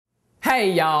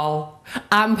Hey y'all,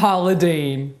 I'm Paula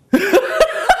Deen.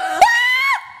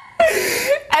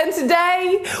 And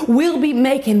today we'll be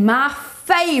making my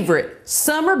favorite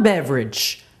summer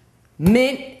beverage,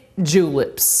 mint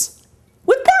juleps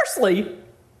with parsley.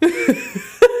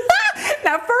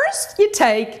 Now first you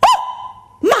take,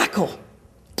 oh, Michael,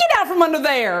 get out from under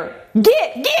there.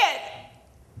 Get.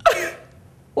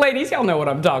 Ladies, y'all know what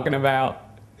I'm talking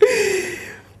about.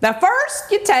 Now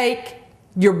first you take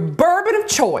your bourbon of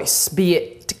choice, be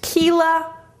it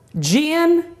tequila,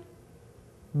 gin,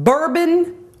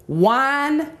 bourbon,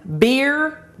 wine,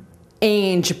 beer,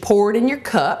 and you pour it in your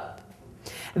cup.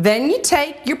 Then you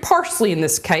take your parsley in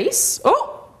this case.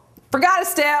 Oh, forgot a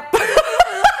step.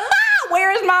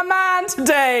 Where is my mind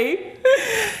today?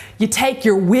 You take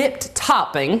your whipped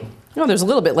topping. Oh, there's a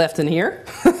little bit left in here.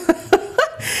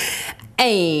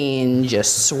 And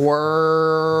just swirl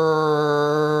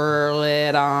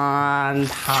it on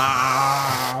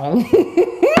top.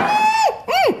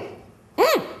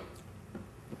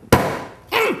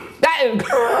 That is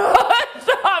good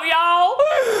stuff, y'all.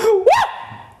 Woo!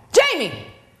 Jamie,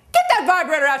 get that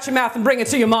vibrator out your mouth and bring it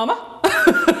to your mama.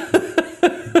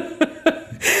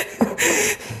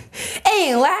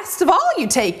 And last of all, you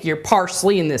take your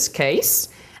parsley in this case,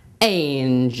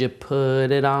 and you put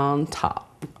it on top.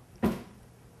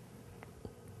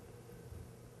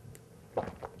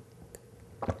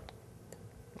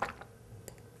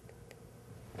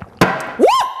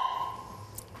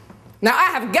 Now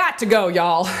I have got to go,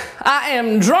 y'all. I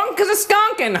am drunk as a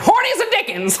skunk and horny as a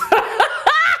dickens.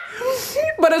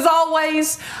 But as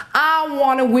always, I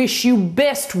want to wish you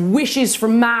best wishes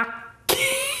from my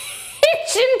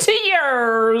kitchen to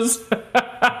yours.